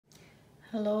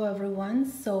Hello everyone.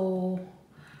 So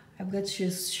I'm going to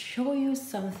show you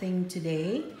something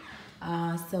today.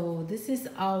 So this is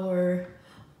our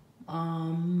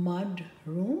mud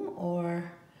room,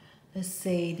 or let's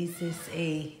say this is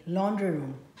a laundry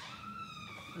room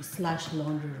slash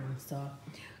laundry room. So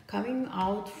coming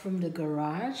out from the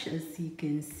garage, as you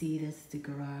can see, that's the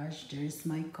garage. There's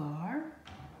my car.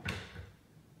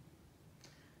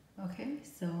 Okay,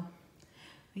 so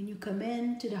when you come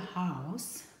into the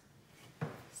house,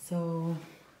 so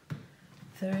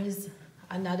there is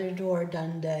another door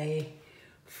than the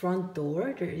front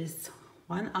door. There is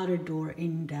one other door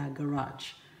in the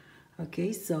garage.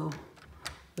 Okay, so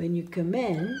when you come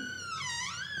in,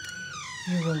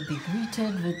 you will be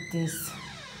greeted with this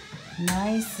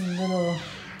nice little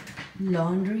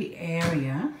laundry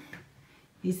area.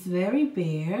 It's very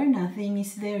bare, nothing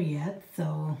is there yet,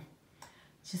 so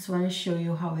just want to show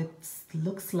you how it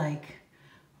looks like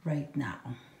right now.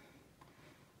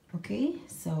 Okay,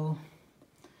 so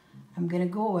I'm gonna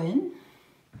go in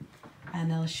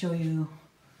and I'll show you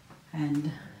and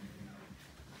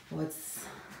what's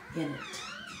in it.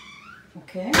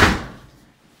 Okay,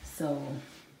 so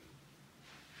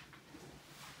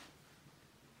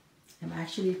I'm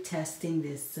actually testing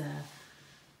this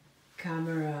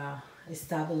camera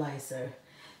stabilizer.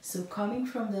 So coming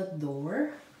from the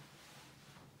door,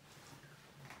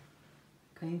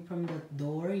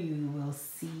 you will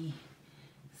see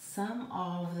some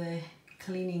of the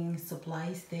cleaning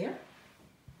supplies there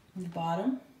on the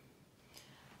bottom.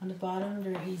 On the bottom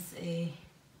there is a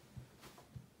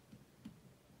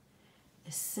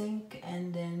sink,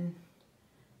 and then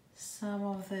some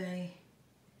of the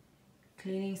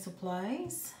cleaning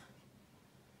supplies.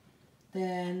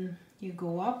 Then you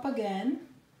go up again.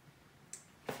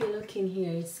 If you look in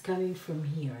here, it's coming from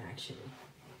here actually.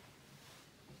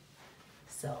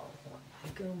 So I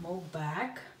go move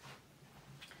back.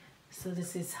 So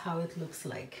this is how it looks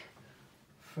like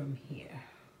from here.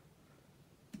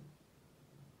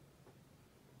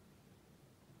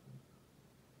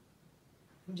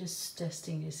 I'm just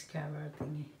testing this camera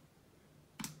thingy.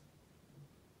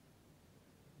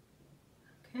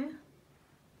 Okay.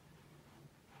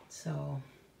 So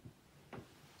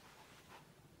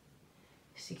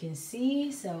as you can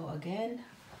see, so again,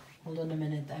 hold on a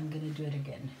minute, I'm gonna do it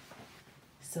again.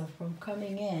 So from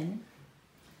coming in,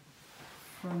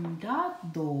 from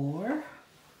that door,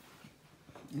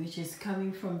 which is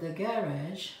coming from the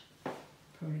garage,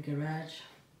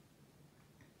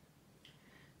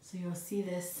 so you'll see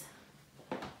this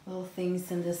little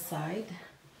things on the side.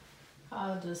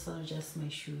 I'll just adjust my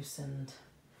shoes and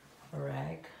a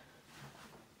rag.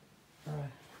 Alright.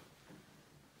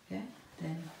 Okay,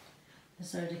 then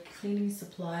these are the cleaning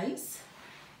supplies.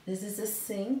 This is a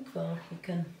sink. Well,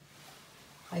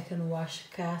 I can wash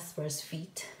Casper's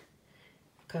feet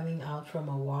coming out from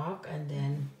a walk, and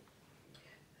then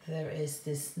there is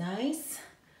this nice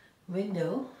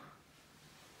window,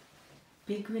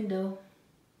 big window,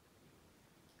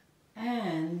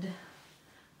 and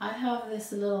I have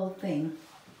this little thing.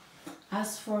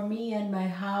 As for me and my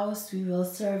house, we will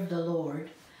serve the Lord.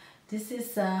 This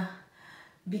is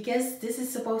because this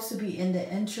is supposed to be in the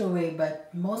entryway,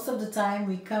 but most of the time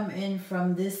we come in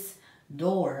from this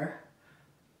door.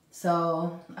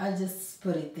 So I just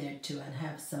put it there too, and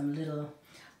have some little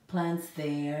plants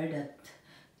there that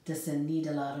doesn't need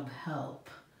a lot of help,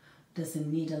 doesn't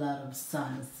need a lot of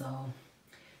sun, so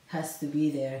has to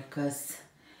be there, because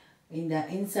in the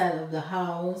inside of the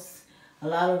house a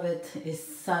lot of it is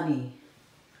sunny,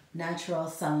 natural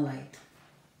sunlight.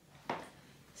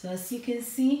 So as you can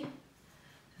see,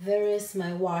 there is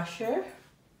my washer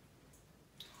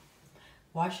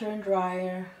and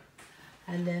dryer.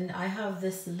 And then I have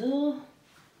this little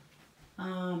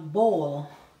bowl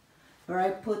where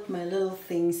I put my little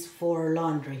things for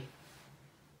laundry.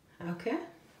 Okay?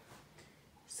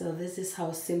 So this is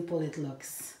how simple it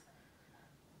looks.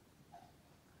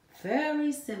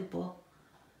 Very simple.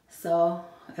 So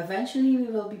eventually we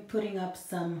will be putting up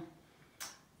some,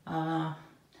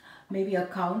 maybe a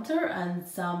counter and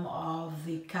some of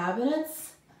the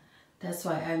cabinets. That's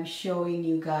why I'm showing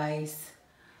you guys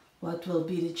what will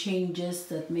be the changes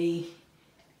that may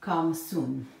come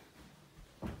soon.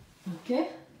 Okay,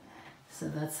 so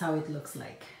that's how it looks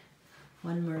like.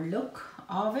 One more look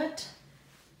of it.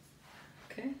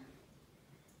 Okay,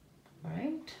 all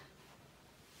right.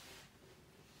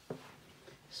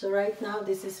 So right now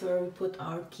this is where we put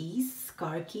our keys,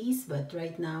 car keys, but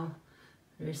right now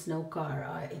there's no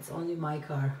car. It's only my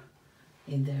car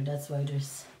in there. That's why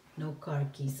there's no car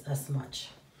keys as much.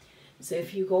 So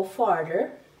if you go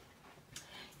farther,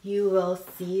 you will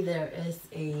see there is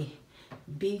a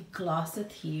big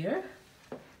closet here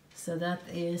So that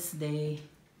is the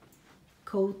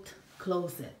coat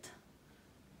closet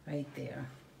right there.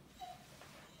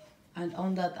 And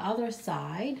on that other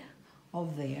side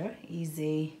of there is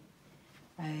a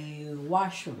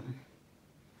washroom.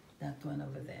 That one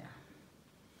over there.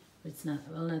 It's not,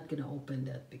 we're not gonna open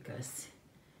that because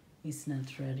it's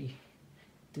not ready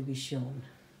to be shown.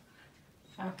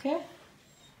 Okay,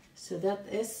 so that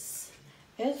is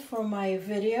it for my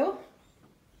video.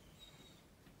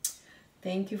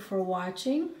 Thank you for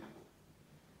watching.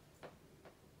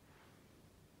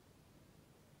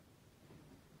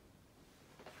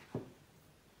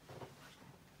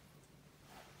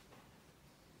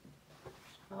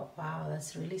 Oh wow,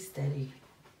 that's really steady.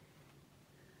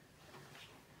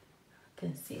 You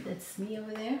can see that's me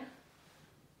over there.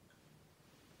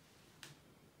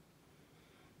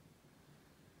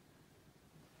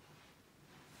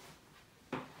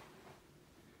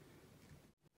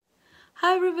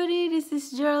 Hi everybody, this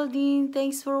is Geraldine.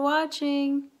 Thanks for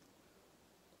watching.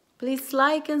 Please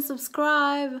like and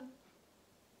subscribe.